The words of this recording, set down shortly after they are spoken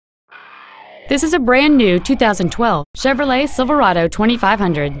This is a brand new 2012 Chevrolet Silverado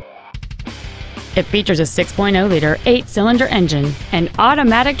 2500. It features a 6.0-liter 8-cylinder engine, an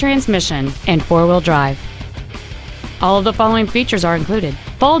automatic transmission, and 4-wheel drive. All of the following features are included: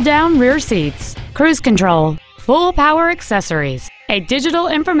 fold-down rear seats, cruise control, full power accessories, a digital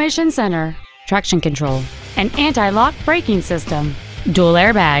information center, traction control, an anti-lock braking system, dual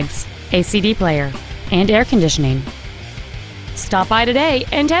airbags, a CD player, and air conditioning. Stop by today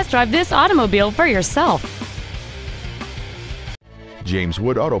and test drive this automobile for yourself. James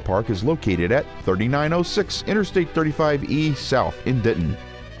Wood Auto Park is located at 3906 Interstate 35E South in Denton.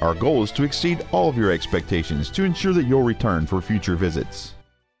 Our goal is to exceed all of your expectations to ensure that you'll return for future visits.